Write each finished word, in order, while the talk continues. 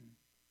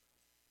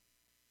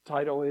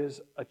Title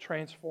is A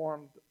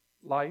Transformed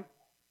Life.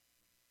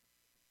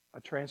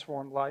 A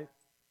Transformed Life.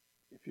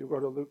 If you go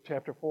to Luke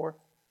chapter 4.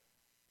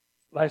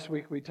 Last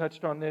week we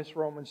touched on this,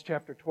 Romans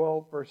chapter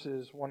 12,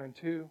 verses 1 and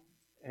 2.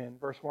 And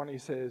verse 1 he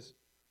says,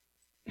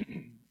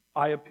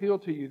 I appeal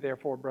to you,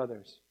 therefore,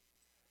 brothers,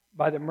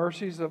 by the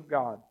mercies of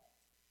God,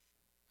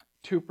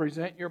 to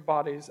present your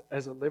bodies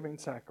as a living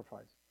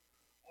sacrifice,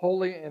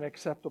 holy and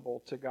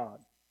acceptable to God,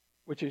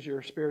 which is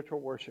your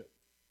spiritual worship.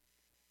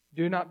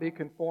 Do not be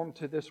conformed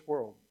to this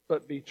world,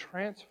 but be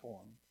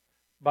transformed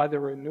by the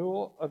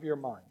renewal of your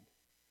mind,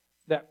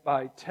 that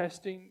by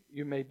testing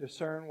you may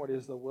discern what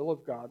is the will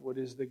of God, what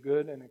is the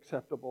good and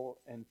acceptable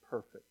and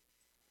perfect.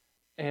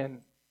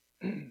 And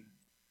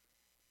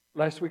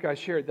last week I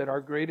shared that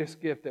our greatest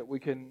gift that we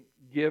can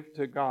give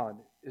to God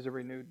is a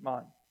renewed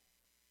mind.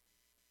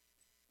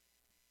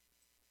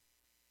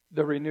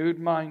 The renewed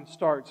mind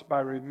starts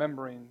by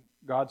remembering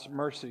God's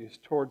mercies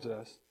towards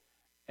us.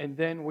 And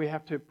then we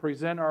have to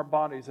present our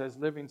bodies as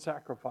living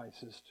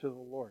sacrifices to the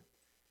Lord.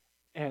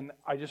 And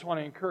I just want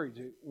to encourage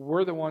you,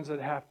 we're the ones that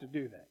have to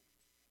do that.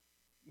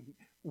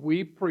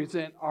 We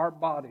present our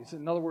bodies.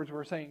 In other words,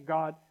 we're saying,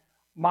 God,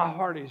 my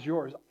heart is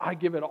yours. I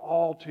give it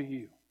all to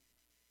you.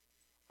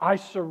 I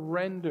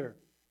surrender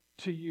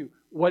to you.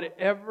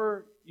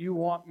 Whatever you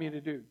want me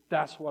to do,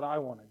 that's what I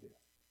want to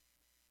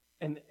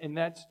do. And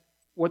that's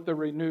what the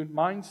renewed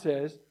mind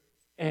says.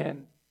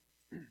 And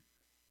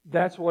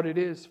that's what it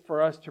is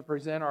for us to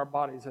present our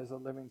bodies as a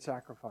living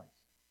sacrifice.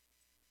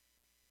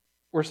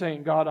 We're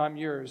saying, God, I'm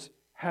yours.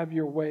 Have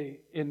your way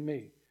in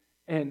me.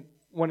 And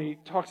when he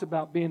talks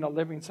about being a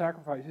living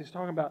sacrifice, he's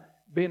talking about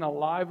being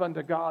alive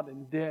unto God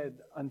and dead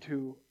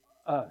unto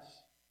us.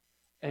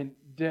 And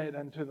dead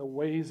unto the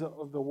ways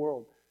of the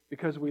world.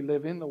 Because we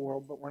live in the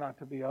world, but we're not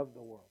to be of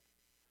the world.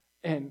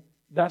 And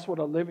that's what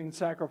a living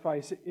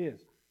sacrifice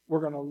is. We're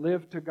going to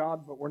live to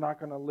God, but we're not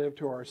going to live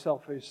to our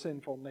selfish,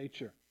 sinful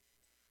nature.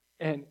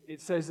 And it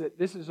says that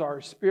this is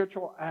our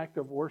spiritual act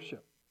of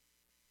worship.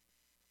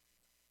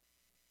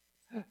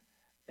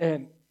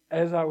 And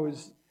as I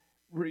was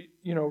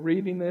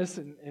reading this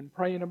and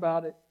praying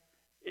about it,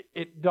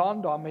 it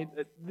dawned on me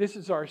that this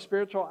is our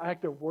spiritual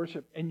act of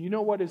worship. And you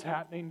know what is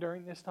happening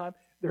during this time?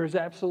 There is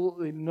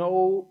absolutely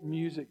no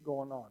music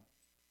going on.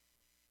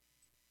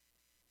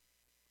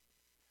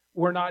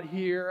 We're not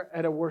here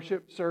at a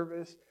worship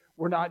service.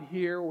 We're not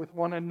here with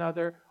one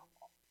another,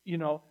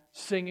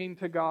 singing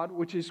to God,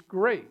 which is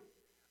great.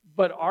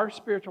 But our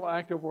spiritual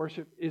act of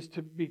worship is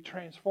to be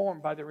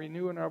transformed by the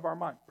renewing of our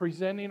mind,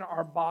 presenting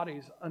our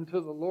bodies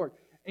unto the Lord.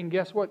 And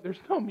guess what? There's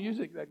no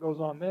music that goes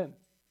on then.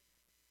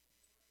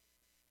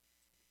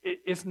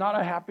 It's not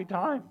a happy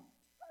time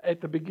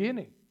at the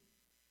beginning.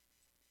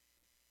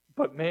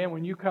 But man,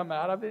 when you come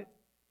out of it,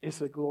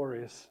 it's a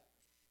glorious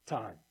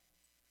time.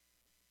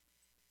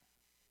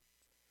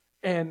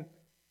 And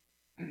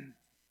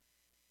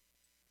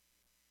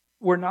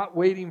we're not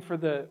waiting for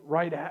the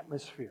right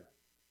atmosphere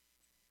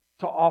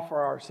to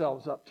offer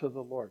ourselves up to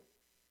the Lord.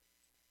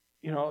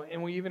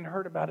 And we even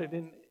heard about it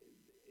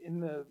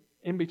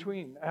in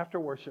between, after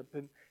worship.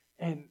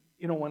 And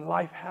when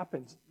life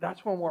happens,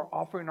 that's when we're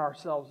offering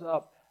ourselves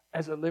up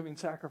as a living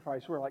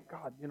sacrifice. We're like,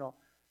 God,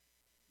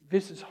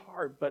 this is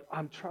hard, but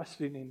I'm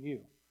trusting in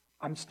you.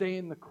 I'm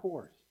staying the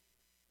course.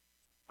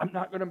 I'm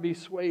not going to be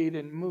swayed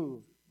and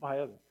moved by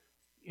others.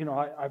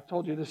 I've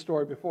told you this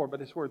story before,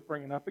 but it's worth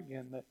bringing up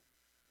again, that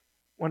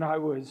when I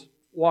was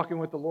walking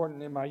with the Lord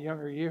and in my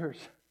younger years,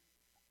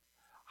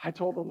 I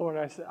told the Lord,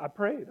 I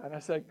prayed, and I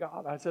said,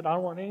 God, I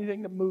don't want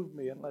anything to move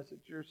me unless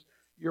it's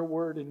your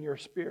word and your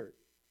spirit.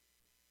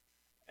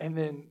 And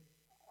then,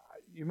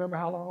 you remember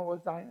how long it was,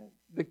 Diana?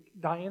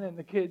 Diana and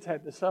the kids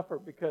had to suffer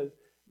because,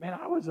 man,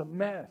 I was a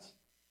mess.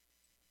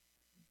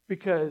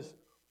 Because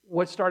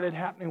what started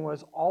happening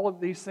was all of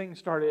these things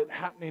started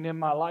happening in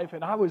my life,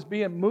 and I was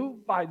being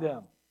moved by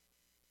them.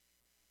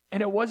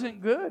 And it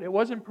wasn't good. It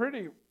wasn't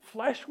pretty.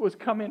 Flesh was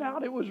coming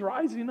out. It was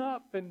rising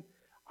up. And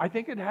I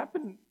think it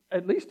happened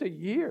at least a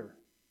year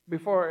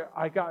before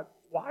I got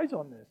wise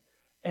on this.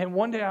 And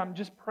one day I'm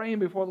just praying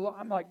before the Lord.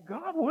 I'm like,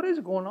 God, what is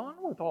going on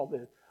with all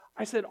this?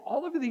 I said,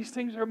 all of these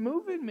things are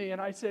moving me. And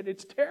I said,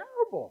 it's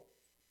terrible.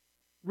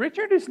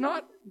 Richard, it's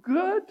not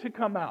good to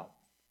come out.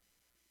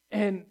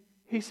 And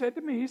he said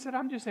to me,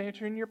 I'm just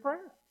answering your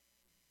prayer.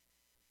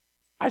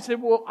 I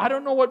said, well, I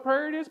don't know what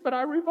prayer it is, but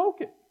I revoke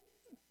it.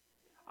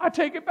 I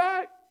take it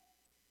back.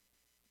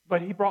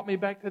 But he brought me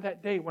back to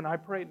that day when I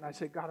prayed and I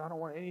said, God, I don't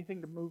want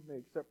anything to move me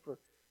except for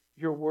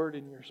your word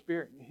and your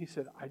spirit. And he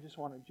said, I just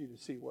wanted you to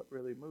see what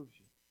really moves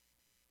you.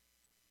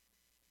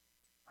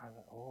 I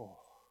thought, oh.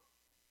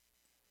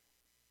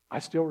 I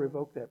still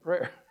revoke that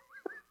prayer.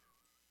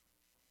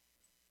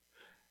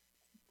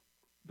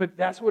 But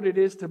that's what it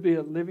is to be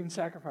a living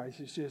sacrifice.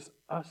 It's just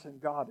us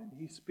and God, and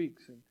he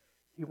speaks, and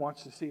he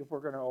wants to see if we're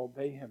going to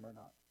obey him or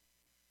not.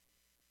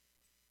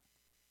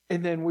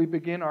 And then we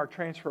begin our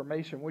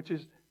transformation, which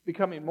is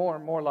becoming more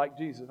and more like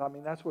Jesus. I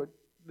mean, that's what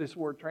this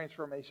word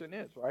transformation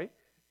is, right?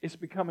 It's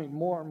becoming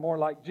more and more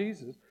like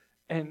Jesus.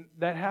 And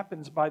that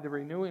happens by the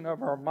renewing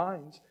of our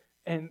minds.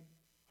 And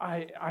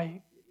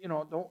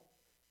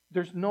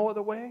there's no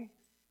other way.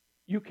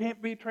 You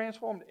can't be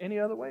transformed any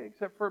other way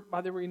except for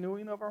by the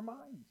renewing of our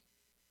minds.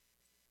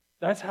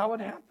 That's how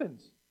it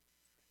happens.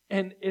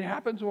 And it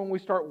happens when we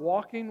start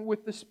walking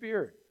with the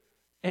Spirit.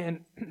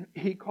 And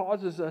He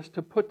causes us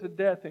to put to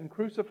death and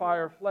crucify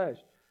our flesh.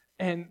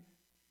 And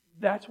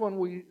that's when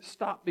we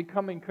stop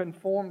becoming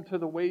conformed to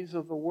the ways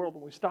of the world.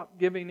 And we stop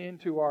giving in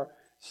to our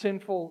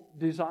sinful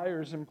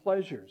desires and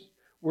pleasures.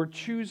 We're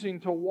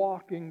choosing to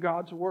walk in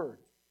God's Word.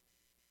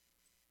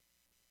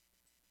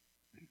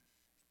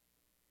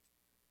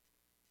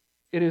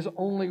 It is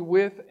only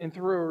with and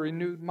through a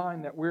renewed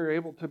mind that we're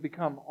able to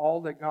become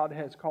all that God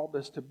has called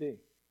us to be.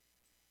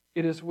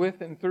 It is with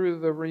and through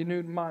the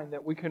renewed mind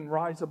that we can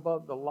rise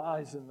above the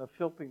lies and the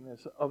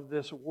filthiness of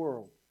this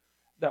world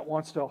that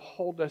wants to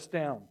hold us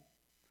down.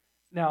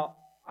 Now,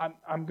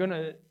 I'm going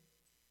to,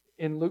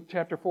 in Luke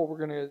chapter 4, we're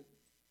going to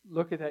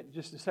look at that in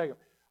just a second.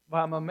 But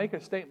I'm going to make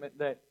a statement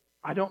that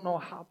I don't know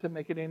how to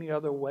make it any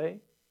other way,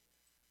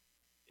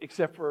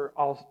 except for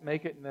I'll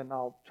make it and then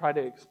I'll try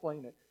to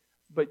explain it.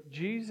 But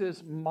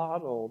Jesus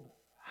modeled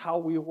how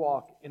we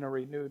walk in a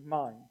renewed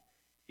mind,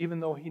 even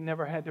though He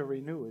never had to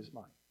renew His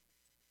mind.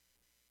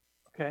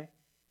 Okay?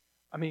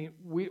 I mean,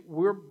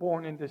 we're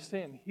born into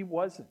sin. He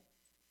wasn't.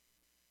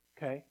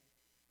 Okay?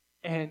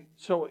 And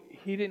so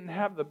He didn't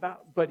have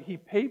but He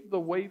paved the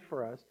way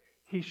for us.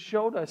 He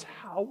showed us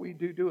how we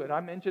do it.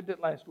 I mentioned it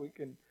last week,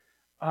 and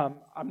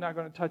I'm not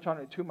going to touch on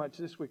it too much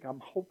this week.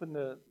 I'm hoping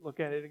to look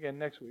at it again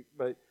next week.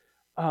 But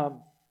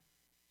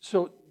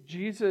so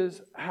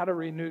Jesus had a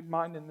renewed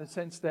mind in the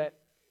sense that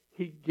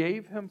He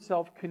gave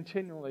Himself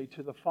continually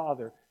to the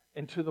Father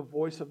and to the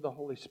voice of the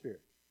Holy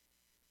Spirit.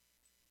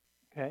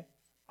 Okay?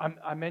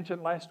 I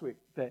mentioned last week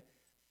that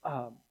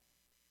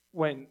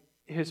when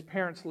His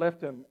parents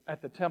left Him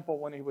at the temple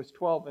when He was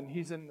 12, and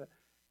He's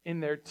in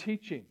there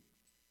teaching,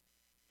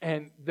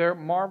 and they're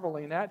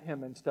marveling at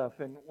Him and stuff.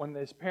 And when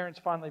His parents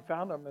finally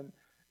found Him, and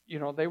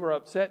they were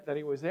upset that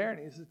He was there, and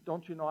He says,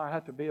 "Don't you know I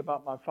have to be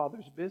about my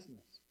Father's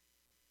business?"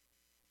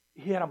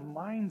 He had a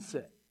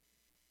mindset.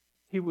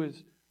 He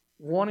was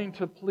wanting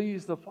to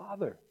please the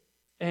Father.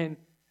 And,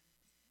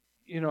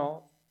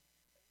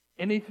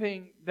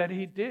 anything that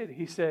He did,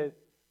 He said,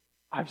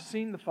 "I've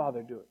seen the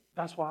Father do it.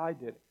 That's why I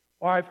did it."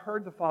 Or, "I've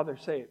heard the Father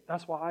say it.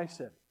 That's why I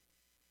said it."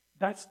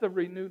 That's the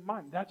renewed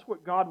mind. That's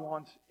what God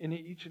wants in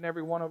each and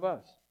every one of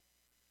us.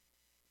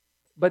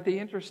 But the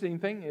interesting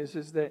thing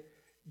is that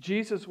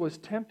Jesus was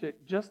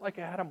tempted just like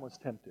Adam was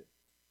tempted.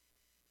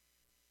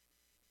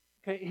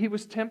 Okay, He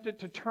was tempted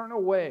to turn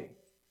away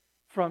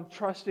from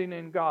trusting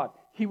in God.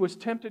 He was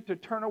tempted to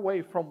turn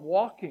away from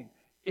walking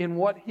in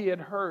what He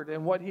had heard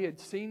and what He had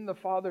seen the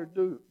Father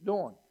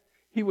doing.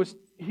 He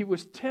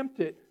was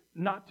tempted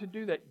not to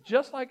do that.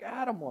 Just like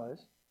Adam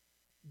was,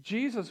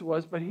 Jesus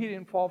was, but He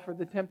didn't fall for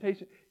the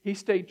temptation. He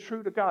stayed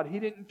true to God. He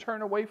didn't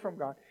turn away from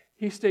God.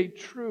 He stayed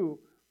true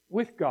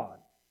with God.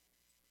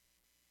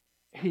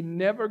 He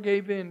never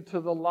gave in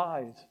to the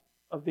lies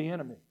of the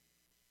enemy.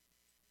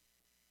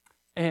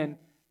 And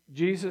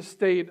Jesus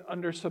stayed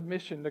under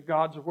submission to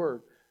God's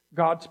Word,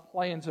 God's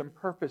plans and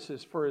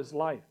purposes for His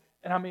life.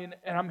 And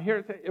I'm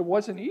here to say it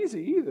wasn't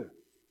easy either.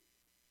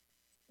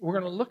 We're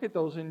going to look at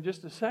those in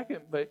just a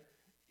second, but,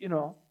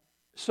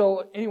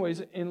 so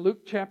anyways, in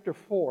Luke chapter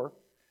 4,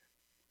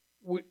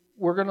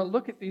 we're going to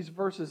look at these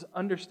verses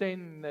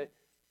understanding that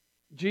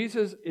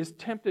Jesus is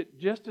tempted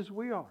just as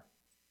we are.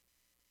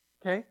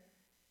 Okay?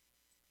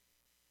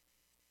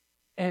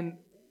 And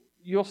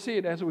you'll see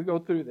it as we go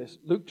through this.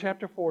 Luke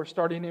chapter 4,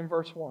 starting in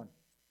verse 1.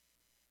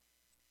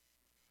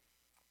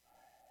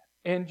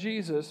 And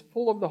Jesus,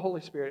 full of the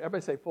Holy Spirit.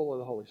 Everybody say, full of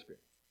the Holy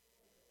Spirit.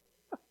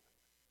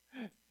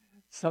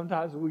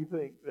 Sometimes we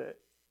think that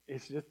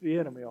it's just the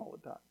enemy all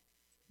the time.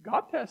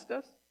 God tests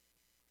us.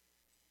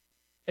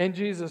 And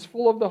Jesus,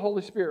 full of the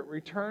Holy Spirit,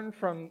 returned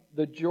from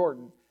the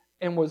Jordan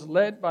and was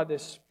led by the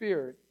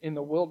Spirit in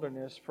the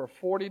wilderness for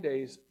 40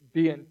 days,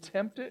 being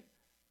tempted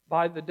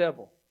by the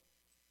devil.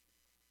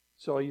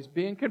 So He's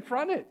being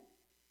confronted.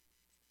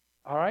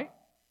 All right?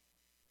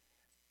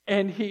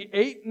 And He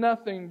ate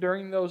nothing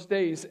during those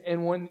days,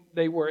 and when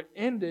they were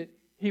ended,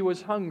 He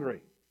was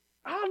hungry.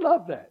 I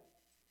love that.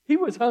 He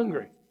was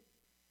hungry.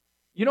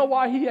 You know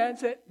why He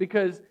adds it?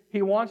 Because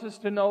He wants us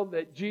to know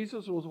that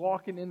Jesus was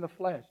walking in the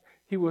flesh.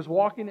 He was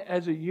walking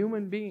as a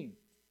human being.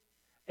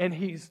 And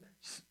He's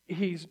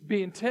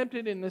being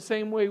tempted in the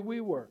same way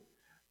we were.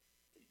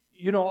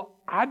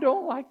 I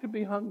don't like to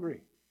be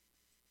hungry.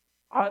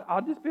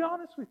 I'll just be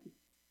honest with you.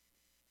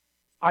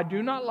 I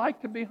do not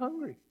like to be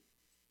hungry.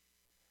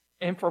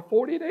 And for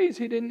 40 days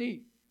He didn't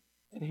eat.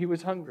 And He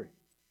was hungry.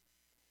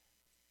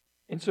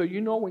 And so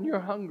when you're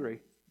hungry,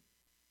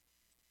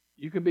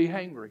 you can be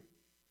hangry.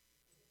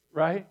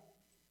 Right?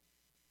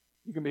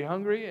 You can be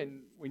hungry,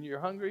 and when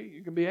you're hungry,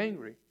 you can be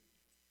angry.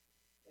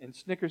 And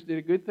Snickers did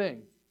a good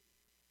thing.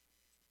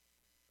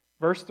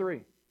 Verse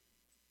 3.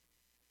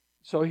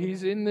 So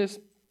He's in this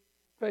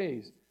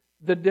phase.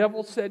 The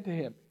devil said to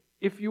Him,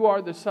 "If you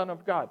are the Son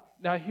of God."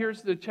 Now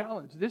here's the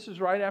challenge. This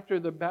is right after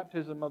the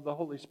baptism of the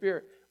Holy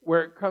Spirit,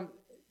 where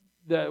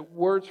the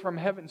words from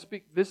heaven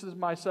speak, "This is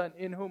my Son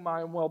in whom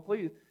I am well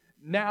pleased."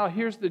 Now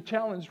here's the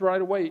challenge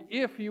right away.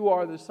 If you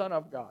are the Son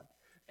of God.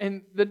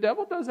 And the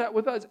devil does that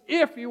with us.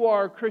 If you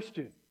are a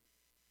Christian.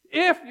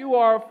 If you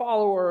are a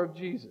follower of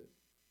Jesus.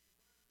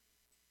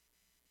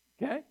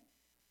 Okay?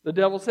 The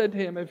devil said to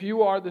him, "If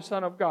you are the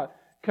Son of God,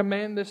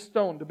 command this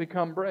stone to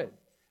become bread."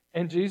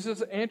 And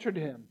Jesus answered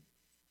him.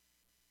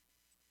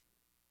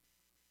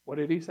 What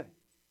did he say?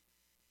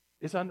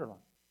 It's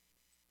underlined.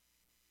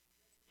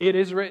 It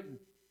is written.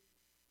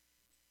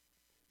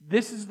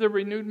 This is the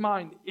renewed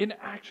mind in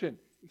action.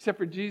 Except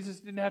for Jesus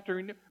didn't have to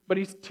renew. But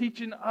He's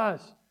teaching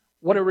us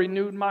what a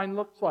renewed mind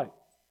looks like.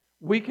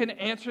 We can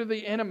answer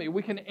the enemy.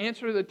 We can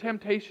answer the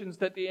temptations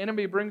that the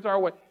enemy brings our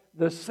way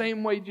the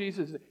same way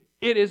Jesus did.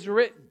 It is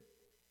written.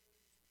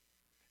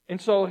 And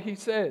so He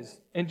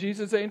says, and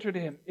Jesus answered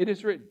him, "It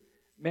is written,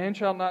 man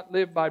shall not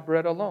live by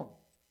bread alone."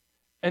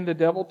 And the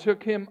devil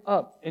took him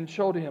up and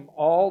showed him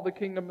all the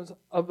kingdoms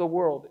of the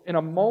world in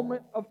a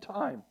moment of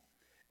time.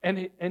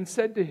 And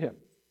said to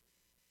him,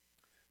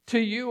 "To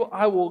you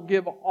I will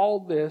give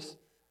all this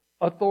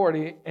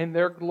authority and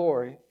their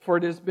glory, for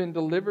it has been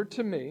delivered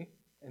to me,"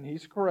 and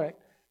he's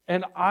correct,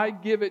 "and I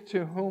give it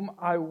to whom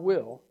I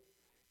will.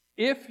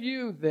 If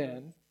you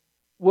then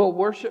will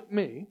worship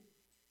me,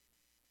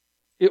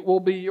 it will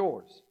be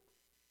yours."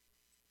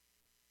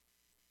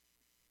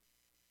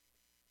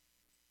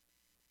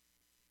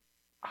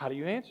 How do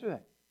you answer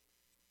that?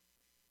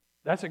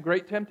 That's a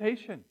great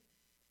temptation.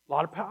 A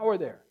lot of power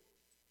there.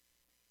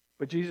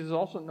 But Jesus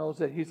also knows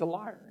that He's a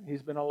liar. And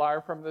He's been a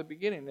liar from the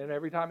beginning. And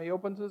every time He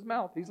opens His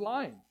mouth, He's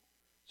lying.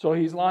 So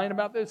He's lying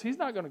about this. He's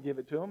not going to give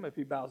it to him if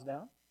he bows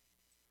down.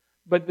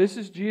 But this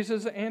is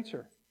Jesus'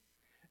 answer.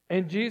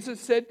 And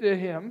Jesus said to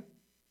him,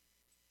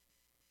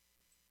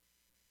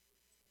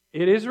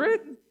 "It is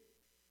written,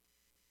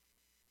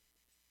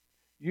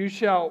 you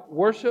shall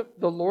worship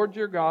the Lord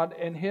your God,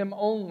 and Him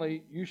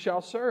only you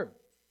shall serve."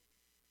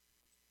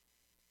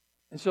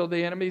 And so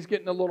the enemy's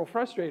getting a little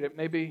frustrated.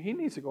 Maybe he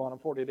needs to go on a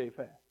 40-day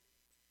fast.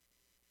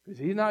 Because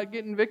he's not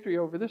getting victory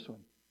over this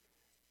one.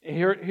 And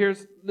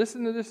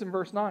listen to this in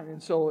verse 9.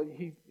 And so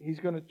he's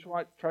going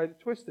to try to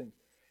twist things.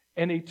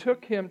 "And he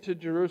took him to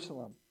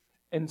Jerusalem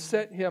and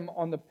set him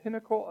on the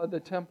pinnacle of the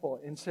temple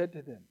and said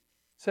to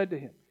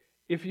him,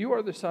 'If you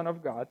are the Son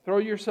of God, throw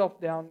yourself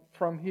down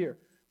from here.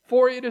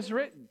 For it is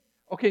written.'"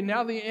 Okay,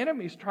 now the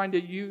enemy's trying to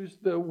use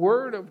the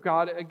word of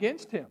God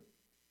against him.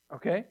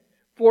 Okay?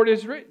 "For it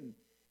is written,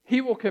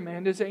 He will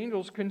command His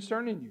angels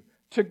concerning you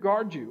to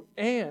guard you,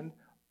 and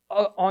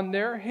on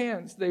their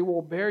hands they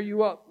will bear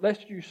you up,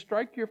 lest you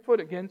strike your foot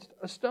against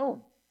a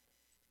stone."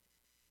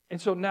 And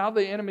so now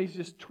the enemy's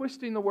just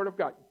twisting the word of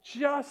God,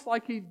 just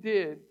like he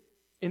did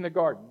in the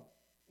garden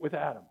with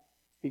Adam.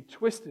 He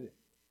twisted it.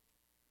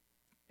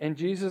 And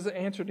Jesus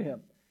answered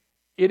him,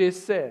 "It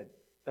is said."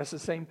 That's the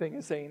same thing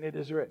as saying "it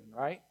is written,"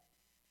 right?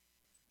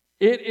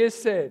 "It is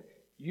said,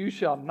 you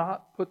shall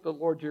not put the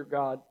Lord your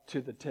God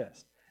to the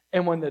test."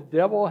 And when the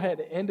devil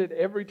had ended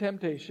every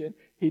temptation,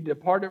 he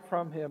departed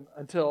from him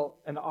until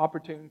an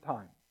opportune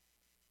time.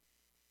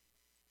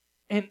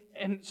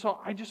 And so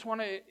I just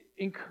want to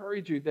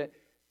encourage you that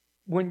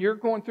when you're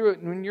going through it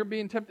and when you're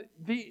being tempted,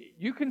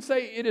 you can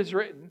say "it is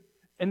written,"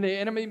 and the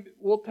enemy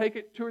will take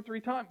it 2 or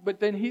 3 times. But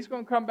then he's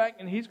going to come back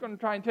and he's going to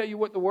try and tell you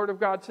what the Word of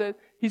God says.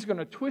 He's going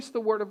to twist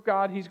the Word of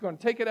God. He's going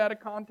to take it out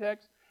of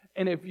context.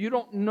 And if you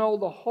don't know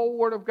the whole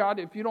Word of God,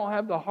 if you don't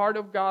have the heart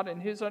of God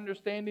and His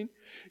understanding,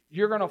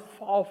 you're going to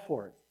fall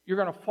for it. You're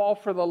going to fall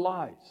for the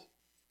lies.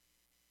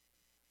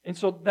 And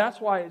so that's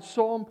why it's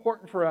so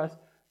important for us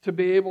to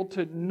be able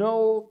to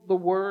know the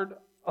Word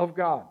of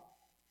God.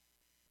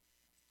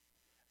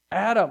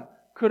 Adam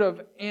could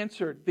have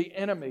answered the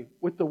enemy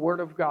with the Word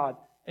of God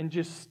and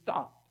just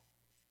stopped.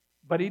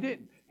 But he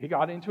didn't. He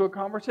got into a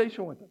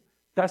conversation with him.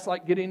 That's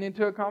like getting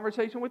into a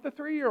conversation with a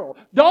 3-year-old.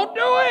 Don't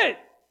do it!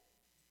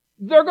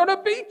 They're going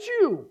to beat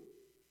you.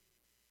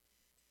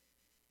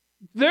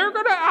 They're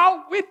going to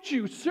outwit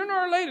you sooner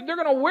or later. They're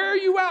going to wear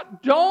you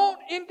out. Don't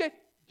engage.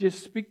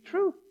 Just speak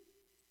truth.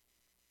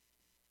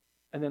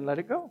 And then let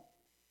it go.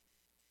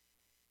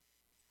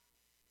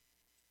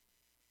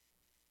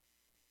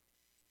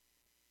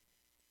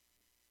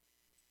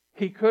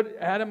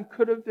 Adam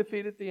could have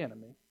defeated the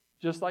enemy,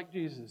 just like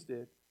Jesus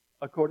did,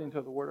 according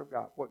to the Word of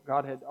God, what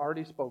God had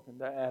already spoken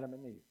to Adam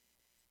and Eve.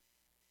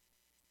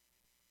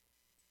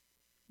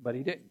 But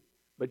he didn't.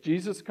 But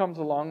Jesus comes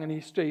along and He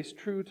stays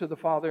true to the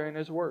Father and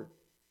His Word.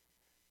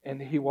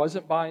 And He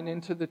wasn't buying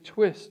into the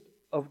twist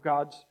of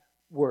God's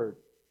Word.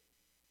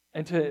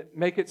 And to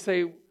make it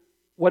say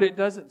what it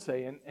doesn't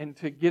say. And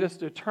to get us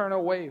to turn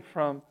away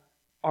from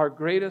our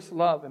greatest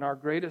love and our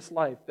greatest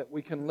life that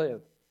we can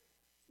live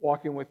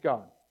walking with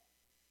God.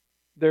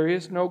 There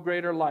is no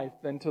greater life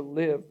than to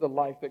live the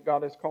life that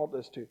God has called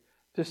us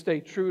to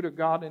stay true to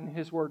God and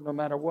His Word no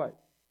matter what.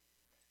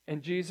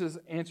 And Jesus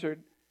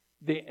answered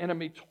the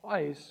enemy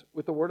twice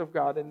with the Word of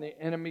God, and the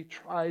enemy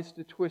tries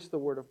to twist the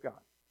Word of God.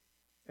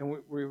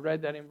 And we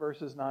read that in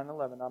verses 9 and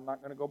 11. I'm not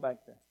going to go back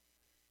there.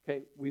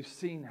 Okay, we've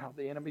seen how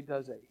the enemy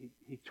does that.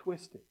 He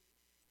twists it.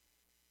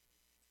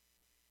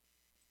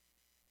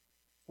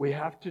 We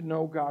have to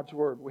know God's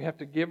Word. We have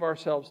to give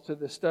ourselves to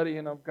the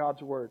studying of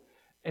God's Word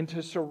and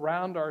to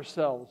surround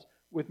ourselves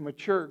with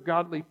mature,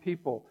 godly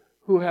people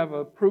who have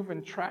a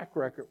proven track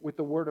record with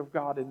the Word of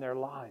God in their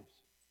lives,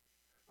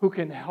 who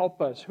can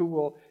help us, who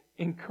will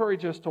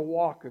encourage us to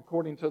walk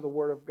according to the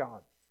Word of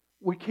God.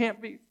 We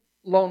can't be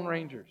lone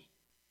rangers.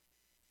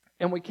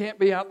 And we can't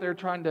be out there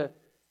trying to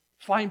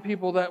find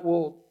people that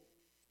will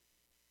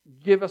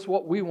give us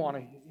what we want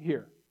to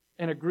hear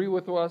and agree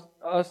with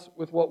us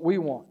with what we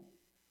want.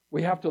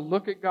 We have to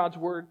look at God's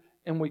Word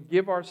and we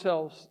give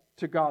ourselves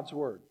to God's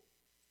Word.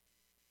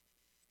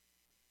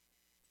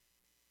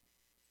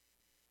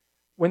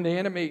 When the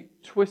enemy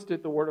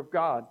twisted the Word of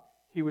God,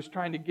 he was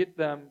trying to get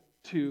them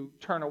to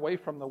turn away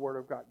from the Word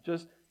of God.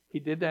 He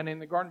did that in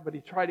the garden, but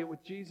he tried it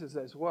with Jesus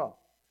as well,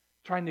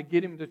 trying to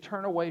get him to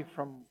turn away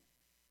from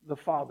the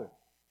Father.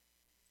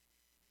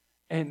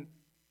 And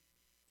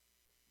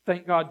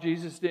thank God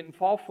Jesus didn't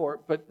fall for it,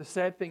 but the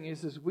sad thing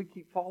is we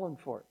keep falling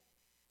for it.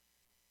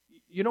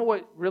 You know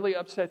what really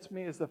upsets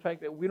me is the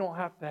fact that we don't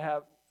have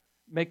to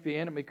make the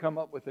enemy come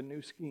up with a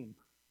new scheme.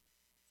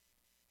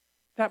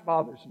 That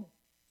bothers me.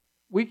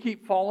 We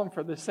keep falling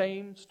for the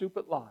same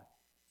stupid lie.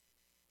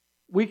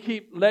 We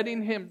keep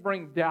letting him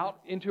bring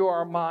doubt into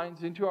our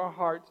minds, into our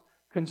hearts,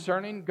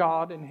 concerning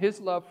God and His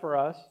love for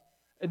us,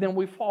 and then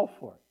we fall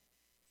for it.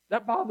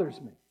 That bothers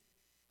me.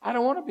 I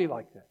don't want to be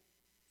like that.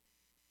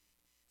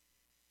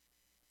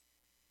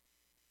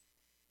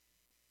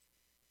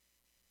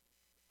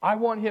 I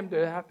want him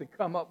to have to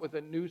come up with a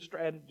new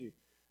strategy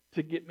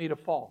to get me to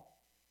fall.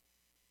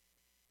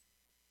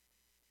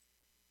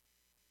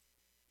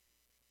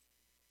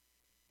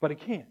 But he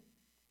can't.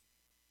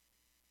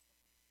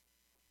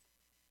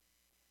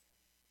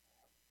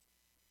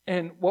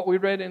 And what we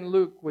read in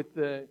Luke with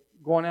the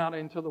going out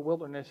into the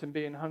wilderness and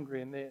being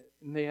hungry and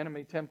the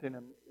enemy tempting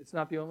him, it's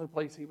not the only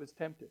place he was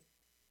tempted.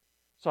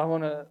 So I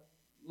want to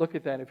look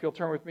at that. If you'll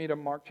turn with me to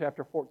Mark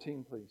chapter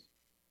 14, please.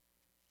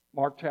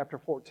 Mark chapter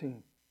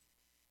 14.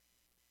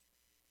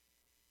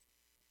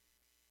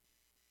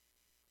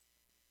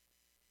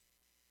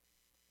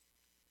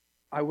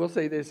 I will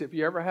say this, if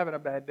you're ever having a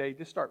bad day,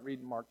 just start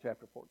reading Mark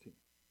chapter 14.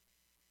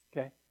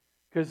 Okay?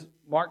 Because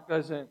Mark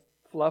doesn't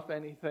fluff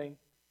anything.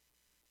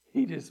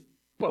 He just,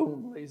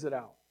 boom, lays it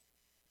out.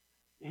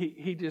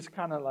 He just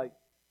kind of like,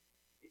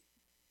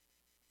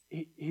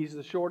 he's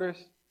the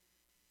shortest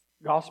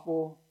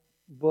gospel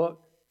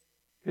book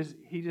because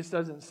he just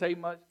doesn't say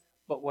much,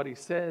 but what he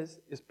says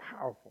is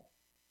powerful.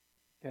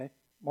 Okay?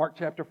 Mark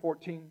chapter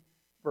 14,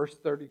 verse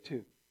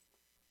 32.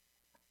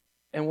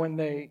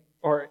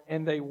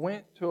 And they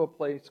went to a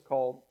place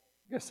called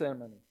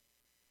Gethsemane.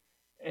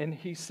 And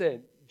he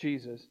said,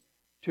 Jesus,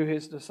 to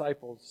his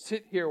disciples,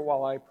 sit here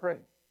while I pray.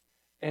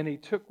 And he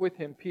took with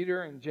him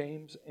Peter and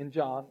James and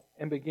John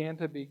and began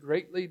to be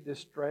greatly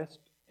distressed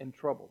and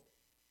troubled.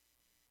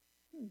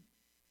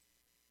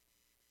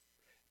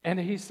 And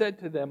he said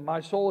to them,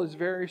 my soul is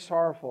very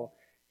sorrowful,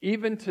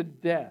 even to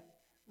death.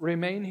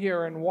 Remain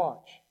here and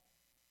watch.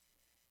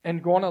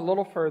 And going a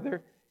little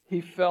further,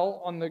 he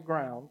fell on the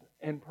ground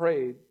and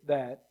prayed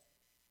that,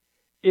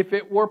 if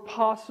it were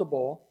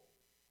possible,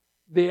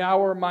 the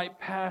hour might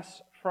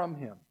pass from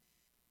him.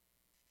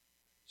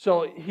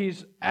 So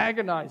he's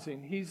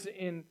agonizing. He's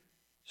in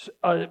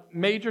a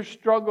major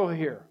struggle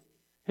here.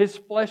 His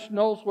flesh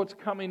knows what's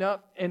coming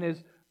up, and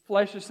his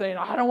flesh is saying,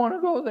 I don't want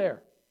to go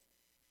there.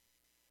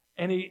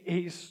 And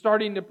he's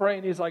starting to pray,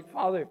 and he's like,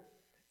 Father,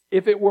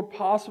 if it were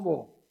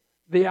possible,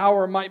 the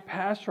hour might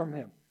pass from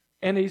him.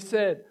 And he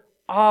said,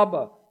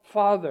 Abba,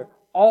 Father,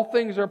 all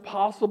things are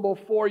possible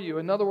for you.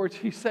 In other words,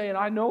 he's saying,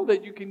 I know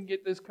that you can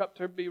get this cup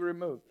to be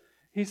removed.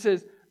 He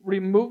says,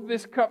 remove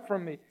this cup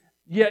from me,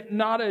 yet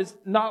not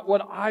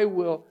what I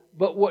will,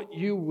 but what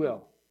you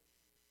will.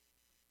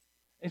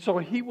 And so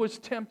he was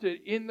tempted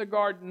in the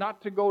garden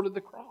not to go to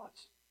the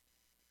cross.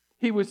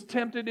 He was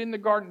tempted in the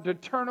garden to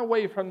turn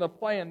away from the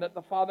plan that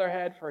the Father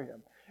had for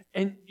him.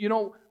 And you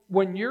know,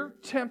 when you're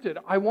tempted,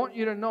 I want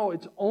you to know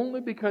it's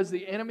only because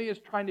the enemy is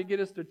trying to get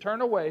us to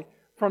turn away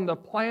from the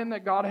plan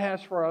that God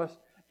has for us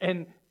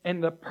and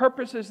the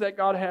purposes that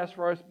God has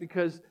for us,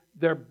 because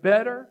they're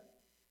better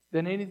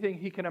than anything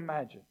He can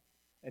imagine.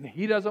 And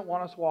He doesn't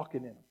want us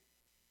walking in them.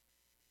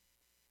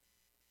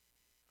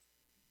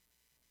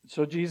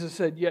 So Jesus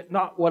said, yet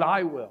not what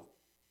I will,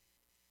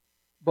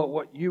 but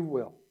what you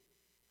will.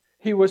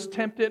 He was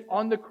tempted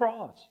on the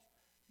cross.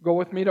 Go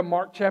with me to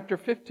Mark chapter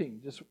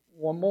 15. Just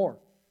one more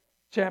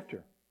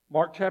chapter.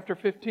 Mark chapter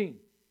 15.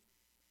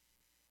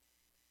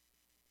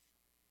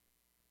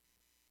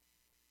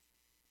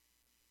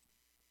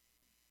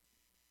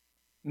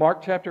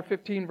 Mark chapter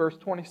 15, verse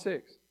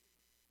 26.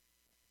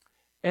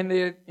 And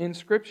the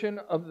inscription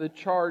of the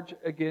charge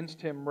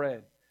against him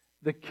read,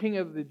 the King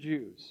of the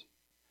Jews.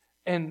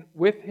 And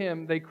with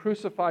him they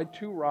crucified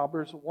two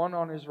robbers, one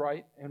on his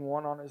right and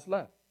one on his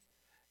left.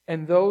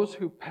 And those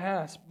who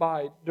passed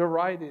by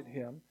derided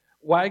him,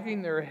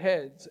 wagging their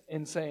heads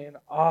and saying,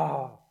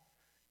 Ah,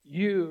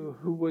 you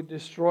who would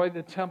destroy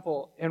the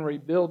temple and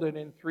rebuild it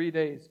in 3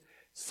 days,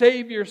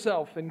 save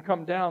yourself and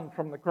come down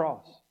from the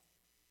cross.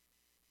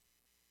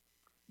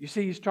 You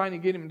see, he's trying to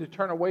get him to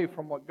turn away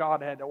from what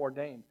God had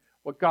ordained,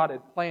 what God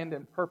had planned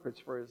and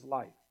purposed for his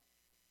life.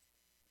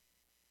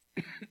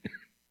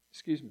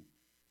 Excuse me.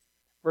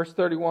 Verse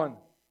 31.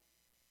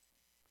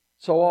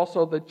 So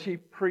also the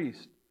chief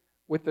priests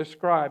with the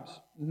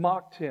scribes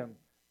mocked him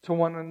to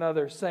one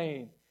another,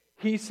 saying,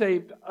 He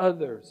saved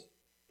others.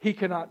 He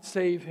cannot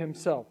save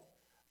himself.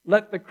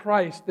 Let the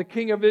Christ, the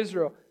King of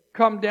Israel,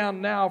 come down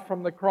now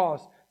from the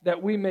cross,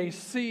 that we may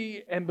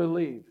see and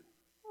believe.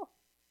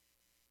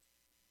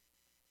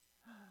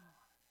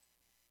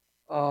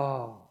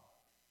 Oh,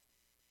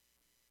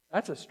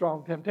 that's a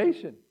strong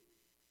temptation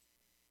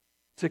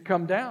to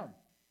come down.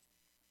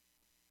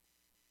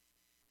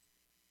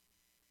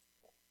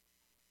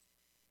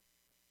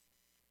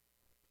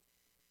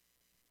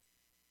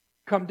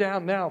 Come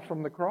down now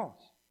from the cross.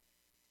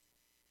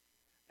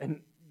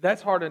 And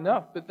that's hard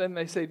enough, but then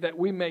they say that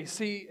we may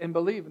see and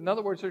believe. In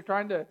other words, they're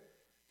trying to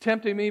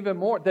tempt him even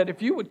more. That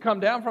if you would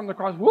come down from the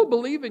cross, we'll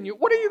believe in you.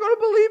 What are you going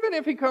to believe in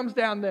if he comes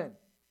down then?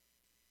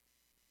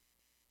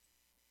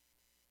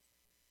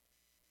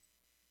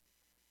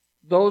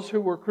 Those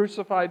who were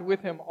crucified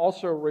with him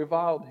also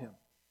reviled him.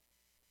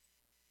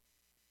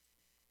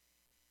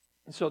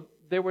 And so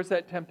there was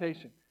that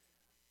temptation.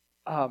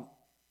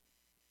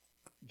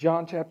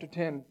 John chapter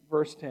 10,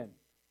 verse 10.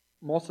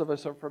 Most of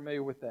us are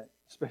familiar with that,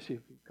 especially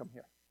if you come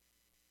here.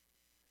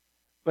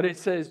 But it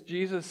says,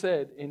 Jesus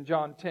said in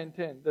John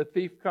 10:10, the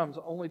thief comes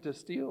only to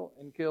steal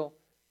and kill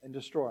and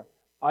destroy.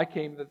 I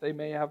came that they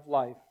may have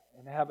life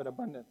and have it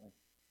abundantly.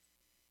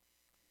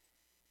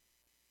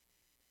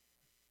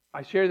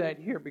 I share that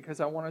here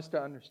because I want us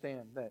to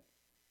understand that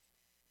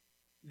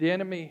the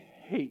enemy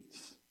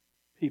hates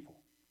people.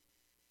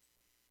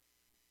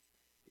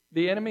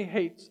 The enemy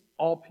hates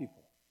all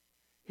people.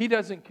 He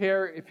doesn't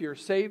care if you're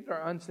saved or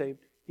unsaved.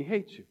 He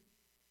hates you.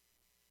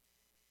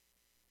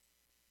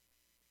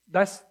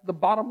 That's the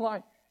bottom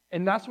line.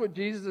 And that's what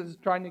Jesus is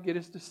trying to get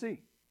us to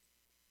see.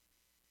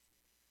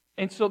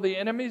 And so the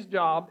enemy's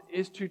job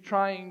is to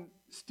try and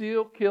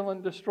steal, kill,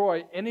 and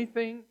destroy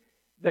anything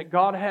that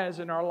God has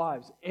in our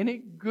lives. Any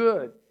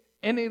good,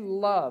 any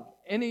love,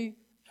 any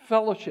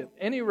fellowship,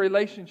 any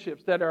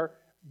relationships that are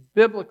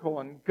biblical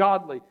and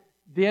godly.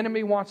 The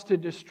enemy wants to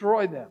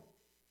destroy them.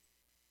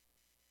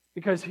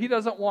 Because he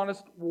doesn't want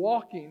us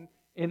walking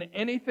in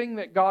anything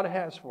that God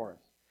has for us.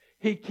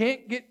 He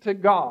can't get to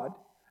God,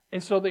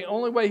 and so the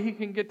only way he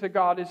can get to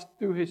God is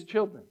through his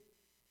children.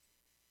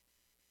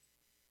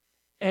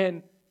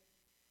 And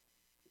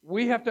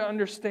we have to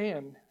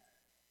understand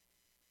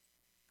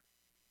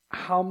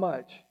how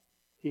much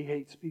he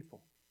hates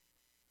people.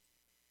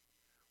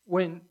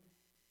 When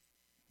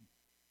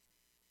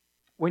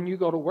you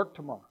go to work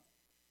tomorrow,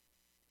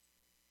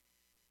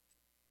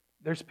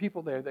 there's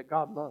people there that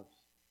God loves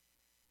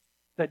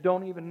that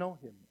don't even know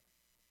him,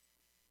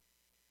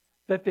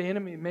 that the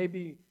enemy may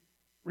be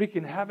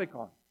wreaking havoc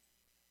on,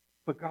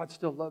 but God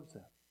still loves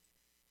them.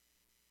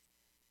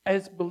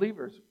 As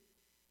believers,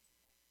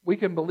 we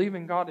can believe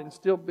in God and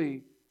still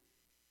be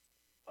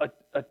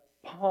a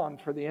pawn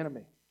for the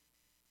enemy.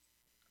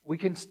 We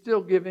can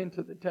still give in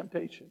to the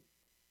temptation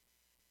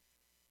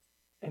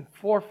and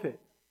forfeit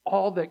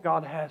all that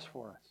God has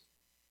for us.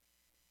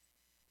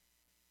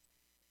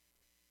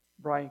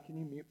 Brian, can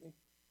you mute me?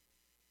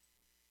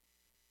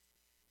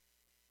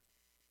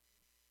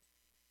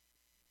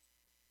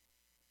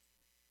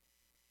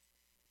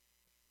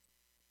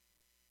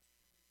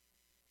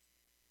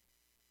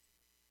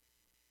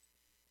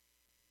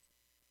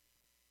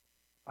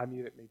 I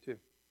muted me too.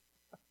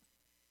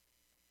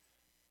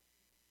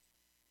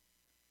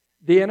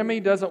 The enemy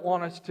doesn't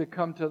want us to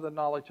come to the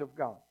knowledge of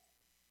God.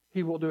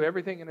 He will do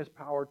everything in his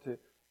power to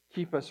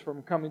keep us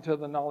from coming to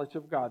the knowledge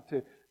of God,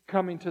 to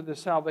coming to the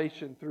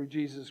salvation through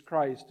Jesus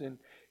Christ.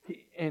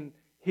 And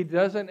he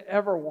doesn't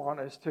ever want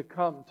us to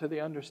come to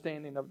the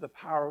understanding of the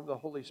power of the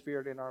Holy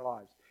Spirit in our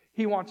lives.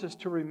 He wants us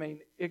to remain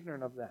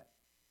ignorant of that.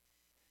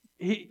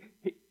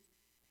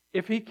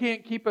 If he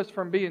can't keep us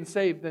from being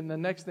saved, then the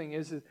next thing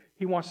is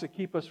he wants to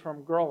keep us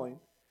from growing.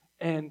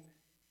 And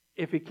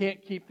if he can't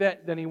keep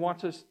that, then he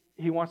wants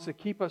to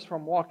keep us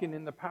from walking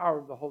in the power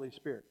of the Holy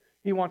Spirit.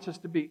 He wants us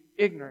to be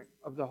ignorant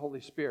of the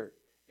Holy Spirit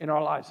in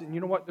our lives. And you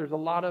know what? There's a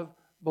lot of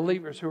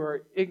believers who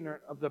are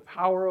ignorant of the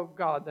power of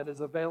God that is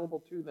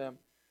available to them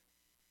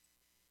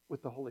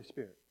with the Holy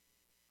Spirit.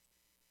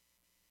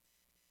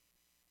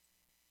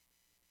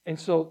 And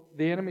so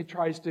the enemy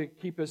tries to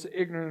keep us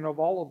ignorant of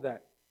all of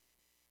that.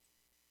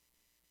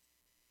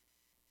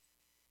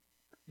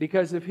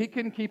 Because if he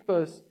can keep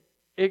us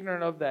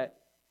ignorant of that,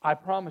 I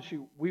promise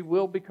you, we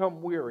will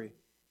become weary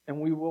and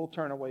we will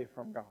turn away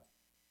from God.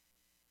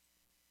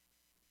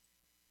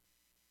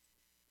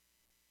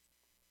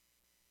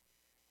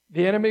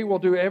 The enemy will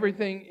do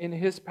everything in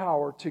his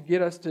power to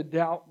get us to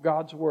doubt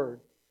God's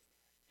word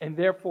and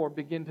therefore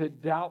begin to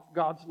doubt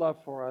God's love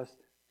for us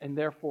and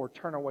therefore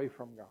turn away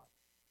from God.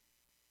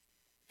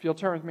 If you'll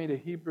turn with me to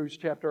Hebrews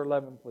chapter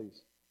 11,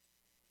 please.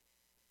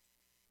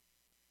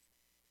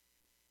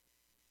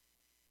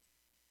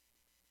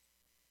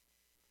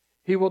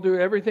 He will do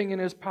everything in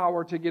his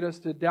power to get us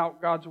to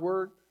doubt God's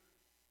word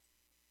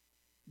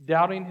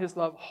doubting His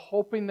love,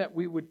 hoping that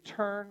we would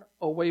turn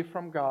away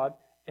from God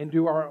and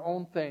do our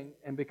own thing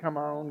and become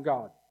our own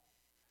God.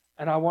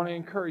 And I want to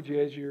encourage you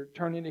as you're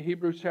turning to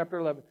Hebrews chapter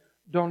 11,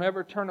 don't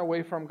ever turn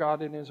away from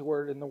God and His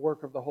Word and the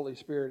work of the Holy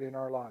Spirit in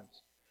our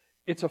lives.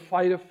 It's a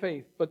fight of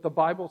faith, but the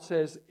Bible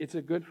says it's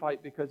a good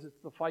fight because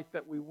it's the fight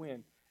that we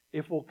win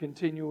if we'll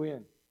continue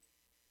in.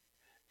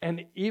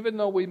 And even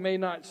though we may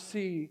not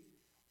see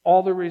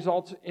all the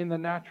results in the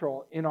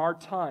natural in our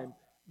time,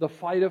 the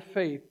fight of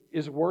faith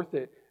is worth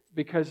it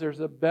because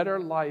there's a better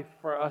life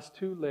for us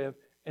to live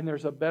and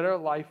there's a better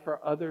life for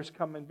others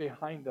coming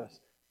behind us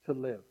to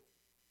live.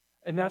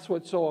 And that's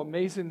what's so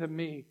amazing to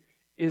me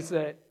is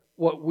that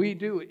what we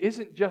do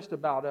isn't just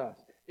about us.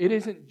 It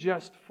isn't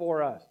just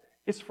for us.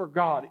 It's for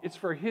God. It's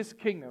for His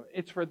kingdom.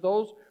 It's for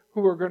those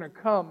who are going to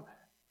come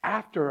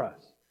after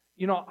us.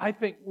 You know, I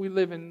think we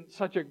live in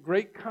such a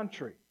great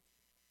country.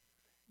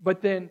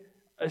 But then,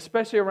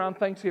 especially around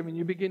Thanksgiving,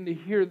 you begin to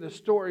hear the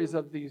stories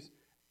of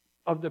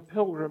the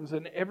pilgrims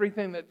and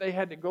everything that they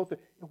had to go through.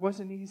 It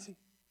wasn't easy.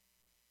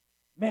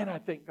 Man, I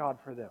thank God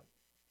for them.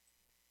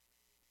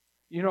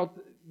 You know,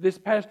 this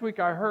past week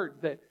I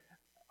heard that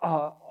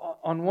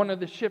on one of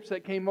the ships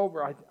that came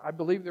over, I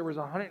believe there was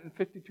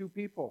 152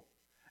 people.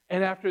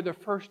 And after the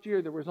first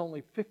year, there was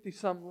only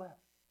 50-some left.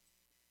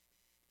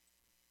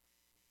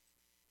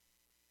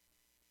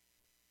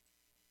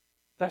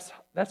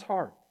 That's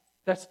hard.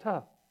 That's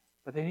tough.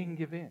 But they didn't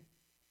give in.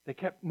 They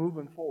kept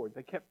moving forward.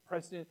 They kept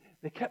pressing in.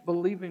 They kept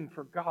believing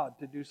for God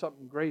to do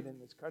something great in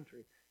this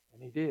country.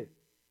 And He did.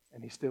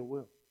 And He still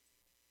will.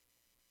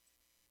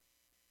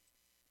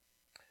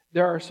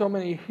 There are so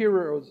many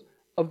heroes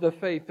of the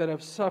faith that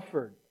have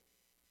suffered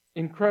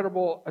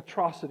incredible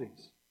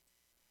atrocities.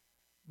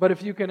 But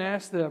if you can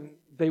ask them,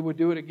 they would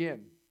do it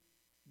again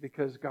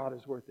because God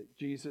is worth it.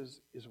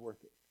 Jesus is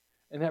worth it.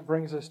 And that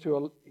brings us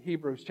to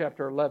Hebrews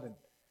chapter 11,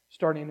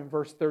 starting in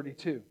verse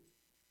 32.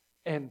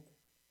 And,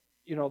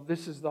 you know,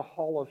 this is the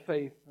hall of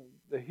faith,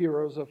 the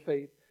heroes of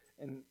faith.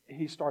 And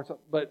he starts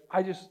up. But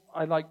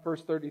I like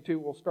verse 32.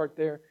 We'll start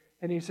there.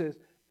 And he says,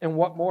 "And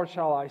what more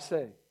shall I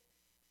say?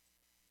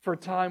 For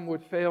time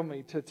would fail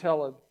me to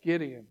tell of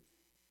Gideon,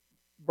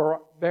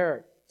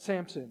 Barak,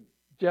 Samson,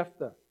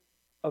 Jephthah,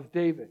 of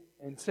David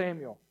and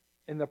Samuel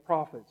and the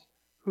prophets,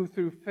 who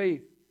through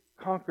faith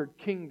conquered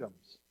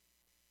kingdoms,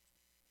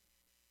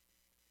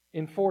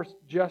 enforced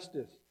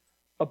justice,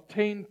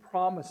 obtained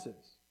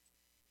promises,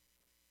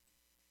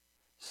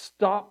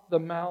 stopped the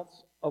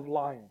mouths of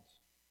lions."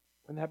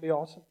 Wouldn't that be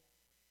awesome?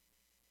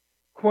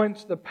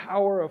 "Quenched the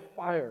power of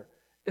fire,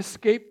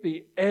 escaped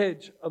the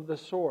edge of the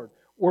sword,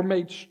 were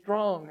made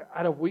strong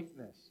out of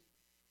weakness,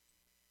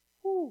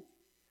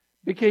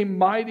 became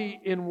mighty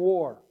in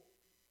war,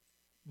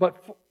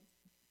 but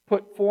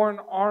put foreign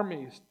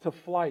armies to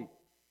flight.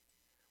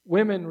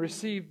 Women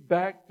received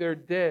back their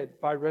dead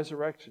by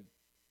resurrection."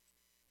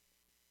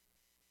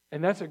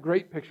 And that's a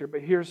great picture,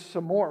 but here's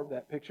some more of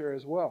that picture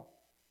as well.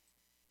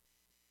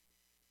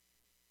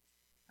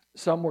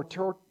 Some were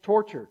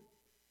tortured,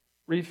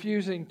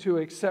 refusing to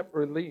accept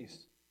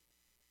release.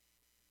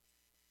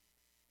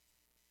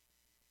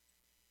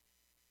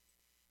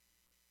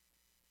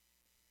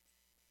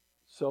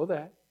 So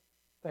that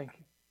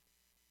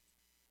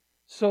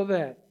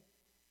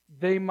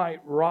they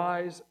might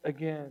rise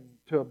again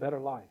to a better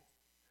life.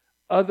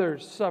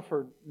 Others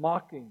suffered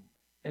mocking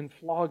and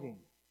flogging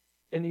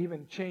and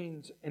even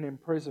chains and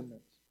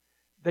imprisonments.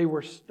 They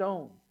were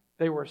stoned.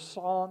 They were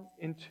sawn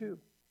in two.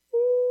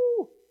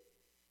 Woo!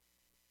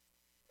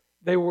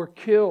 They were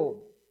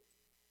killed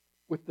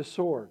with the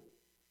sword.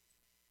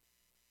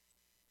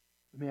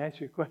 Let me ask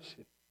you a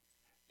question.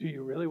 Do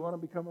you really want to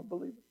become a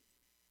believer?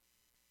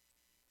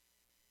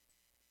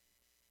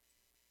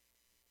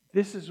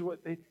 This is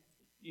what they,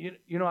 you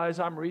know, as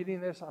I'm reading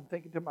this, I'm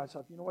thinking to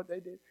myself, you know what they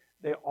did?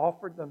 They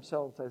offered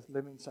themselves as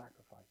living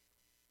sacrifice.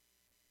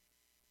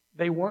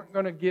 They weren't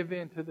going to give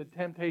in to the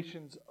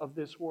temptations of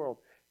this world.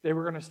 They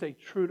were going to stay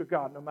true to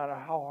God no matter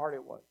how hard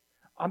it was.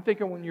 I'm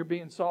thinking when you're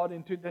being sawed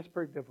into, that's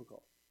pretty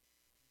difficult.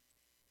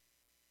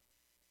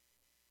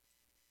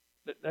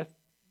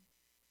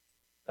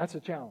 That's a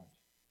challenge.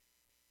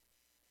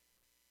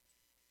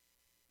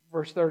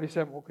 Verse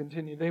 37 will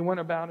continue. "They went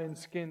about in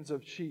skins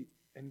of sheep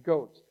and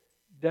goats,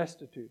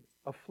 destitute,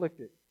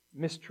 afflicted,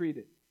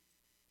 mistreated."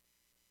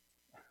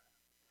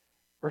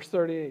 Verse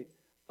 38,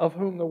 "Of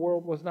whom the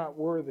world was not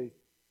worthy,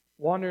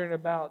 wandering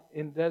about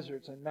in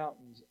deserts and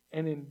mountains,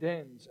 and in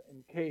dens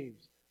and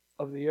caves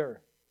of the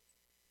earth."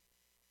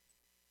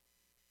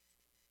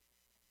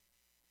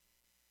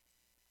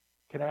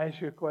 Can I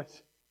ask you a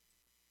question?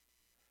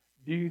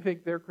 Do you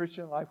think their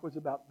Christian life was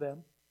about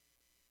them?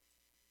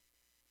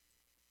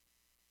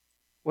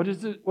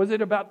 Was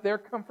it about their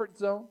comfort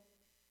zone?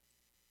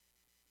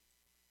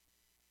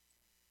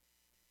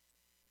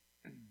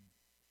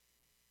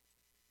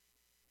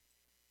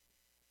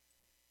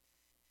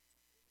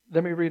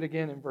 Let me read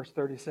again in verse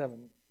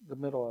 37, the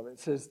middle of it. It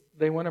says,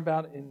 "They went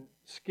about in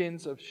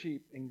skins of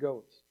sheep and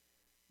goats,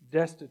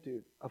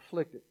 destitute,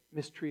 afflicted,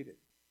 mistreated."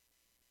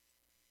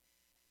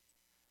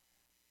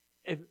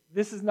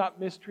 this is not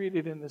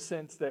mistreated in the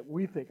sense that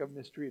we think of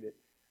mistreated.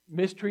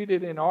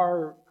 Mistreated in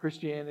our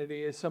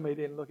Christianity is somebody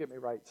didn't look at me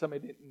right.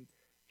 Somebody didn't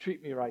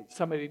treat me right.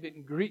 Somebody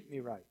didn't greet me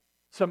right.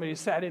 Somebody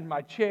sat in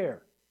my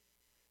chair.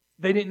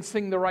 They didn't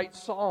sing the right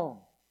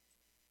song.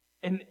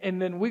 And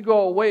then we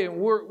go away and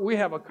we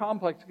have a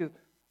complex because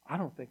I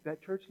don't think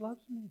that church loves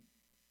me.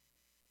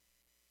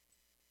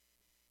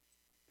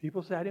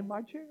 People sat in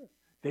my chair.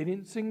 They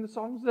didn't sing the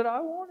songs that I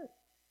wanted.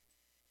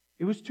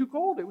 It was too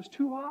cold. It was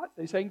too hot.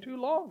 They sang too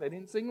long. They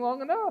didn't sing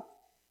long enough.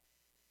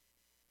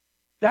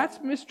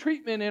 That's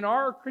mistreatment in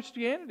our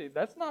Christianity.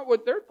 That's not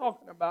what they're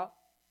talking about.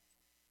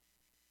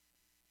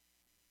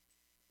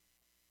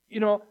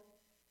 Well,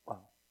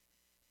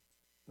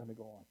 let me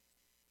go on.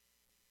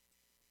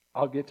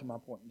 I'll get to my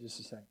point in just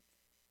a second.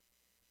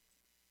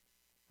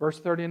 Verse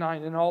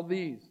 39, and all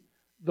these,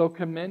 though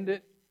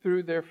commended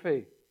through their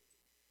faith,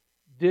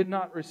 did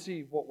not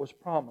receive what was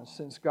promised,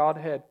 since God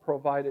had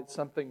provided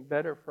something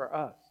better for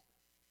us,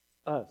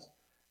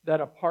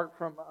 that apart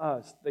from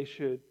us, they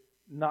should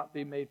not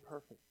be made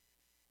perfect.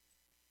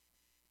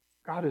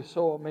 God is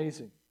so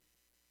amazing.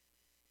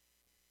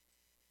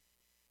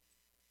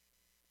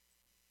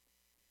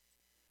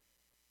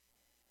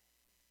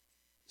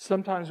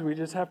 Sometimes we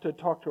just have to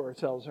talk to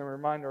ourselves and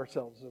remind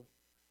ourselves of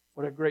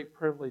what a great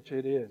privilege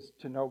it is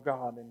to know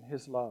God and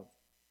His love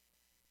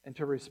and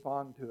to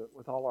respond to it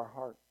with all our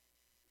heart.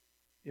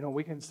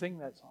 We can sing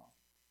that song.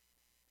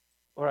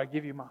 Lord, I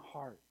give you my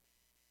heart.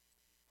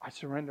 I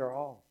surrender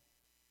all.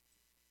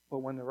 But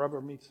when the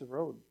rubber meets the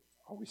road,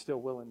 are we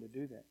still willing to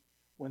do that?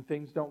 When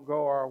things don't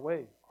go our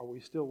way, are we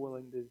still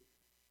willing to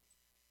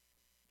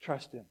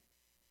trust Him?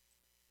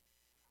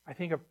 I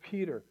think of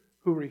Peter,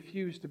 who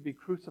refused to be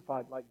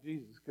crucified like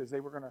Jesus because they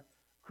were going to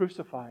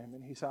crucify Him.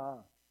 And he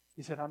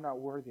said, I'm not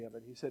worthy of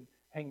it. He said,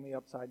 hang me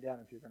upside down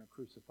if you're going to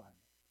crucify me.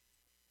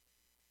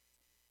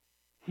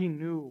 He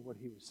knew what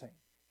he was saying.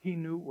 He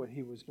knew what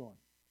he was doing.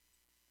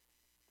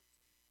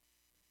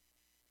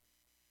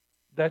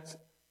 That's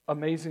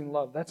amazing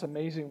love. That's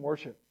amazing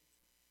worship.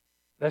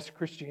 That's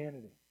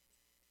Christianity.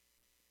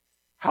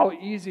 How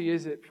easy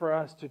is it for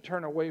us to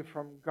turn away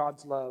from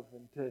God's love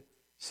and to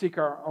seek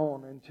our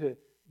own and to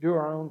do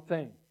our own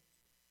thing?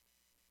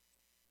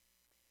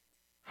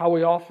 How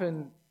we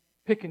often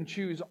pick and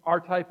choose our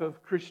type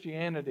of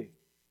Christianity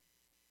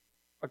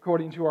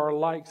according to our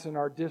likes and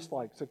our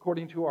dislikes,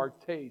 according to our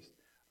taste,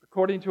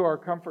 according to our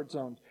comfort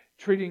zones,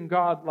 treating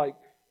God like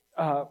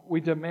we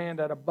demand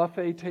at a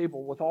buffet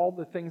table with all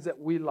the things that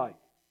we like.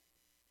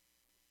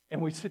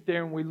 And we sit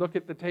there and we look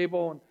at the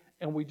table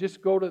and we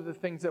just go to the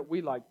things that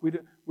we like.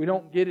 We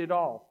don't get it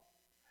all.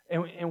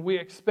 And we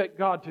expect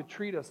God to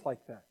treat us like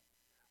that.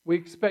 We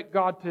expect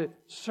God to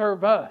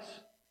serve us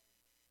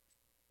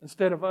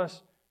instead of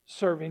us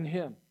serving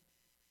Him.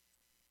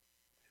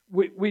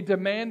 We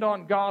demand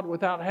on God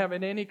without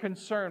having any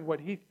concern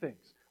what He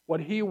thinks, what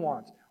He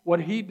wants,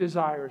 what He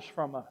desires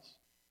from us.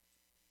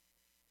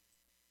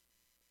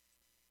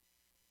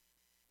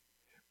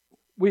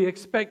 We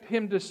expect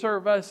Him to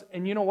serve us,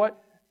 and you know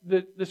what?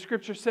 The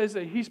Scripture says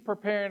that He's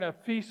preparing a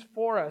feast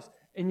for us,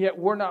 and yet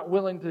we're not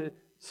willing to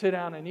sit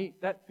down and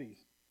eat that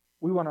feast.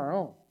 We want our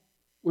own.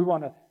 We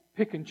want to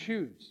pick and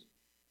choose.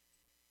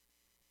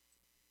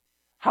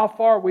 How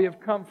far we have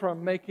come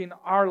from making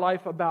our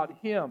life about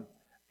Him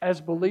as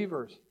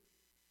believers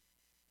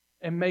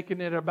and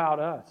making it about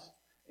us.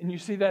 And you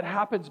see that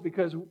happens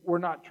because we're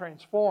not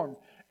transformed.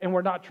 And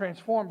we're not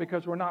transformed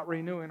because we're not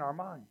renewing our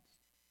minds.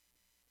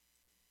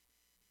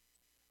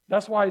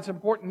 That's why it's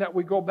important that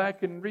we go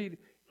back and read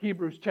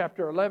Hebrews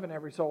chapter 11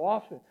 every so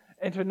often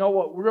and to know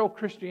what real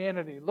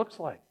Christianity looks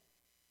like.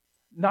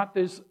 Not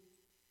this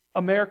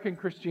American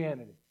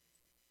Christianity.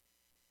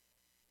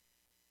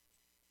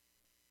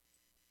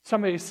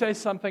 Somebody says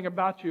something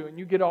about you and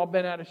you get all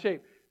bent out of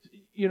shape.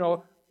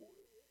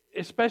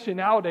 Especially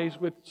nowadays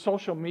with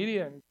social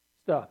media and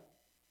stuff.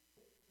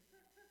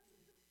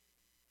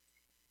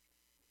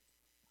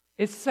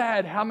 It's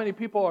sad how many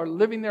people are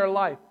living their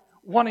life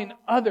wanting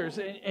others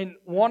and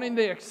wanting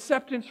the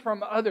acceptance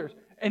from others.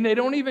 And they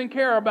don't even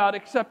care about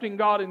accepting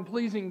God and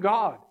pleasing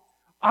God.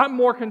 I'm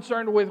more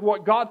concerned with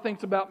what God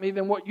thinks about me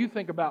than what you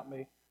think about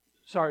me.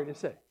 Sorry to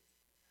say.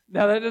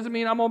 Now that doesn't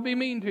mean I'm going to be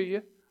mean to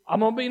you. I'm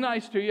going to be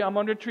nice to you. I'm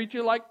going to treat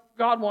you like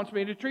God wants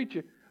me to treat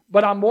you.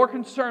 But I'm more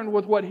concerned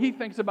with what He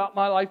thinks about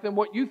my life than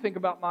what you think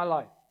about my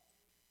life.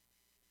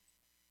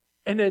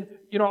 And then,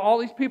 all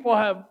these people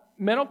have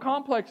mental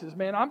complexes,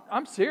 man.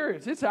 I'm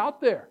serious. It's out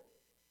there.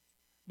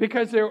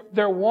 Because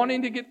they're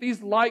wanting to get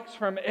these likes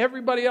from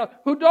everybody else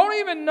who don't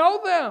even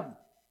know them.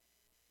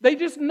 They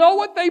just know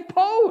what they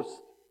post.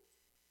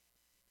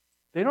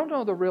 They don't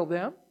know the real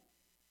them.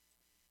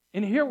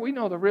 And here we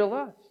know the real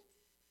us.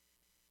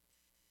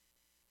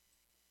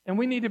 And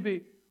we need to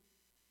be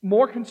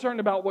more concerned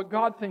about what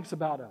God thinks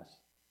about us.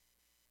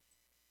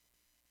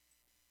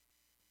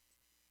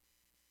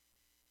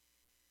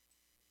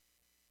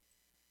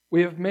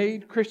 We have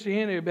made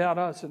Christianity about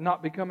us and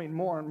not becoming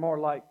more and more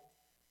like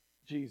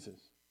Jesus.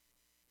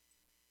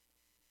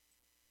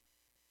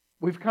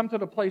 We've come to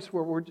the place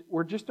where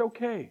we're just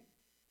okay.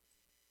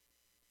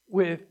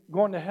 with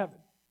going to heaven.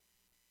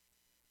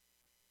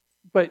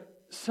 But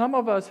some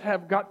of us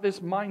have got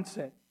this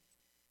mindset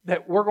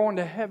that we're going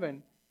to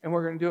heaven and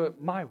we're going to do it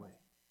my way.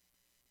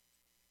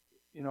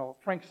 You know,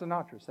 Frank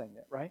Sinatra sang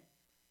that, right?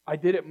 I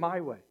did it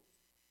my way.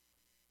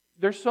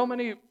 There's so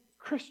many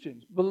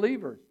Christians,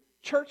 believers,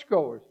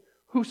 churchgoers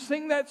who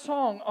sing that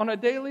song on a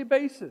daily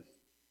basis.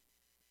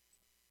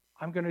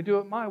 I'm going to do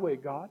it my way,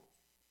 God.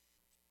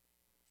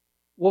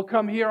 We'll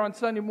come here on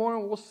Sunday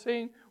morning, we'll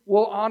sing,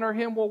 we'll honor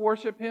Him, we'll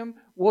worship Him,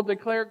 we'll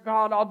declare,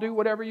 God, I'll do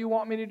whatever you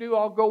want me to do,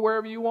 I'll go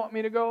wherever you want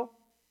me to go.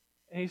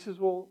 And He says,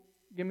 well,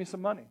 give me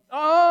some money.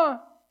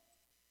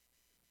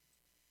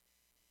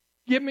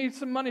 Give me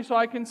some money so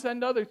I can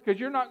send others, because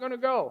you're not going to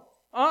go.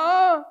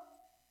 God,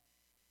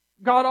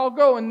 I'll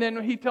go. And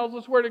then He tells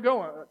us where to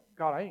go.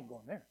 God, I ain't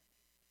going there.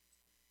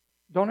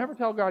 Don't ever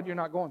tell God you're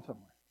not going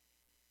somewhere.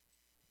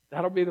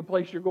 That'll be the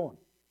place you're going.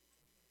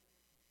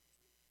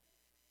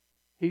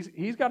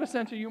 He's got a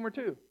sense of humor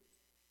too.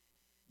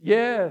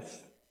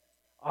 Yes.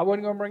 I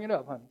wasn't going to bring it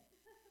up, honey.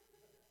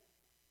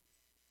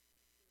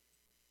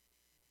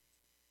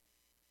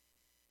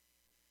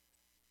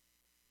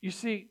 You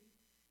see,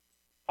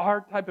 our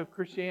type of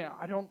Christianity,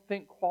 I don't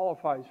think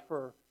qualifies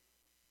for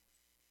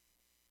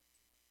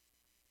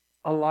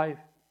a life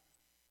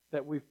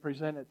that we've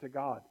presented to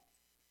God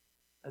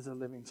as a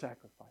living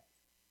sacrifice.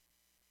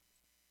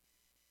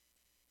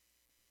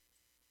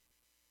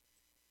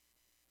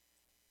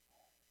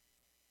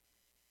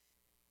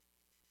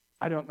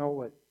 I don't know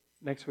what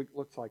next week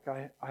looks like.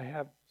 I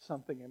have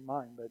something in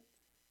mind, but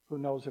who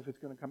knows if it's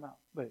going to come out.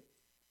 But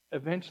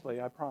eventually,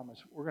 I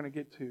promise, we're going to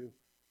get to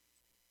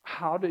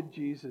how did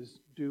Jesus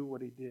do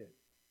what He did?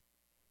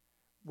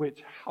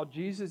 Which, how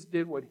Jesus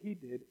did what He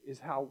did is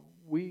how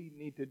we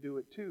need to do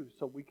it too,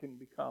 so we can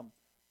become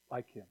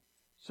like Him.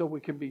 So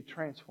we can be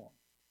transformed.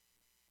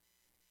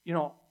 You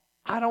know,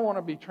 I don't want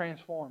to be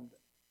transformed,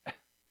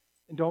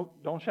 and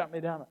don't shut me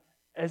down,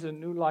 as a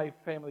New Life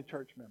Family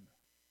Church member.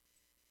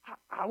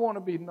 I want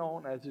to be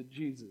known as a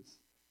Jesus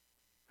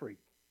freak.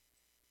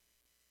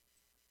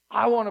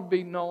 I want to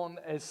be known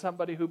as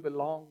somebody who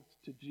belongs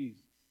to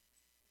Jesus.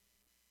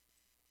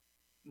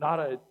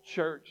 Not a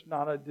church,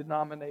 not a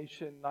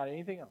denomination, not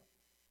anything else.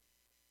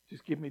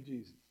 Just give me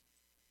Jesus.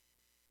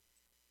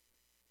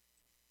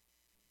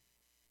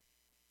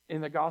 In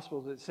the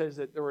Gospels, it says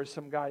that there were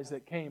some guys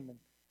that came and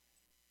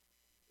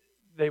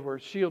they were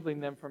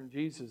shielding them from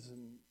Jesus.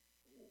 And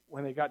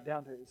when they got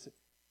down to it, they said,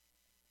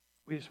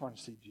 we just want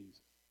to see Jesus.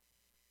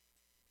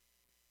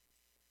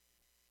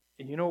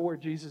 And you know where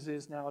Jesus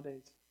is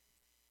nowadays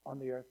on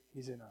the earth?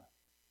 He's in us.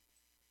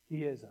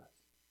 He is us.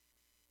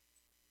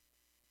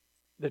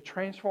 The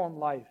transformed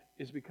life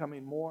is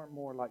becoming more and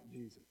more like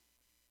Jesus.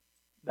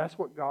 That's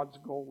what God's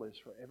goal is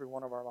for every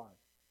one of our lives.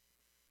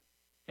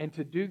 And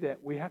to do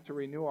that, we have to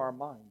renew our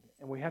mind,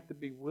 and we have to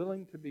be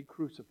willing to be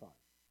crucified.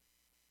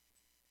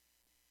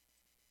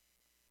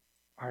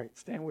 All right,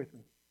 stand with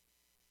me.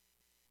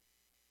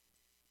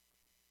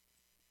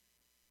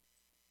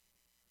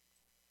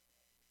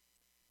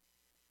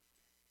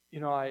 You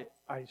know, I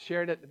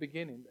shared at the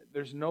beginning that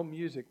there's no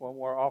music when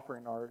we're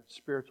offering our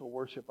spiritual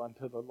worship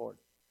unto the Lord.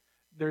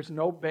 There's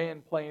no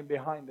band playing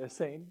behind us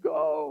saying,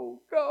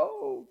 go,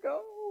 go,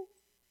 go.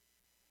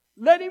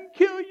 Let Him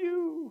kill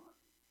you.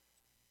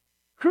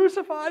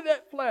 Crucify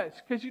that flesh.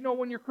 Because you know,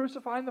 when you're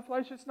crucifying the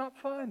flesh, it's not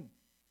fun.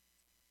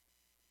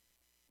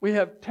 We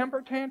have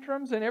temper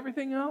tantrums and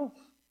everything else.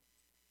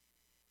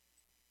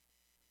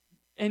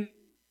 And,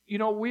 you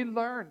know, we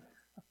learned,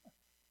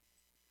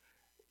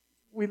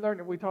 we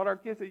taught our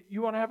kids that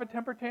you want to have a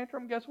temper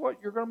tantrum, guess what?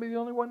 You're going to be the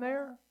only one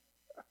there.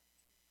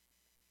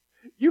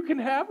 You can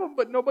have them,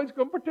 but nobody's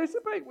going to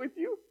participate with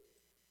you.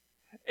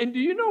 And do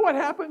you know what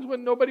happens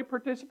when nobody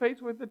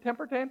participates with the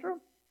temper tantrum?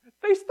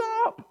 They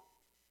stop.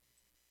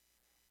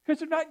 Because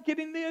they're not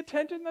getting the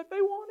attention that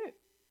they wanted.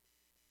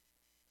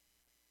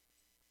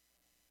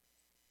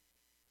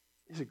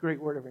 It's a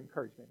great word of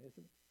encouragement,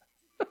 isn't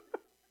it?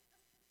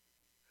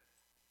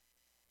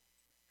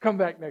 Come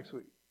back next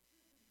week,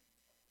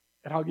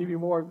 and I'll give you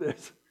more of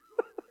this.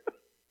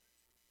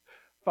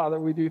 Father,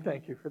 we do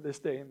thank you for this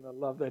day and the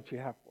love that you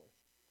have for us.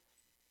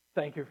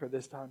 Thank you for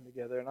this time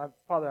together. And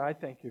Father, I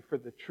thank you for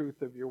the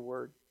truth of your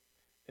word.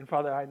 And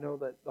Father, I know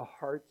that the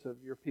hearts of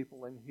your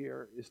people in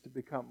here is to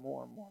become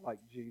more and more like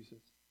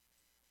Jesus.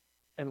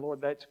 And Lord,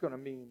 that's going to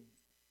mean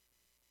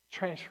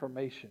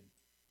transformation.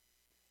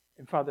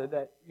 And Father,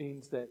 that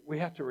means that we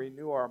have to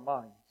renew our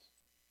minds.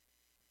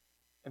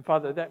 And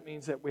Father, that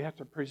means that we have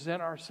to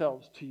present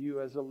ourselves to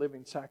you as a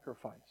living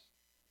sacrifice.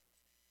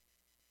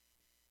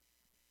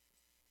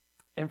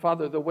 And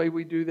Father, the way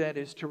we do that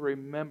is to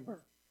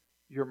remember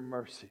your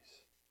mercies.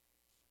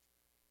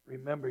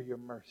 Remember your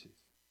mercies.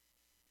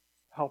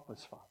 Help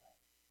us, Father.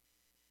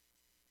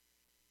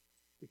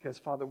 Because,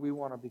 Father, we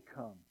want to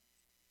become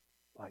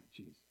like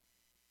Jesus.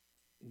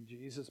 In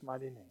Jesus'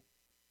 mighty name,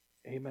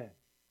 amen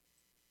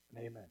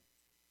and amen.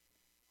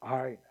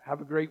 All right, have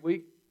a great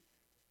week.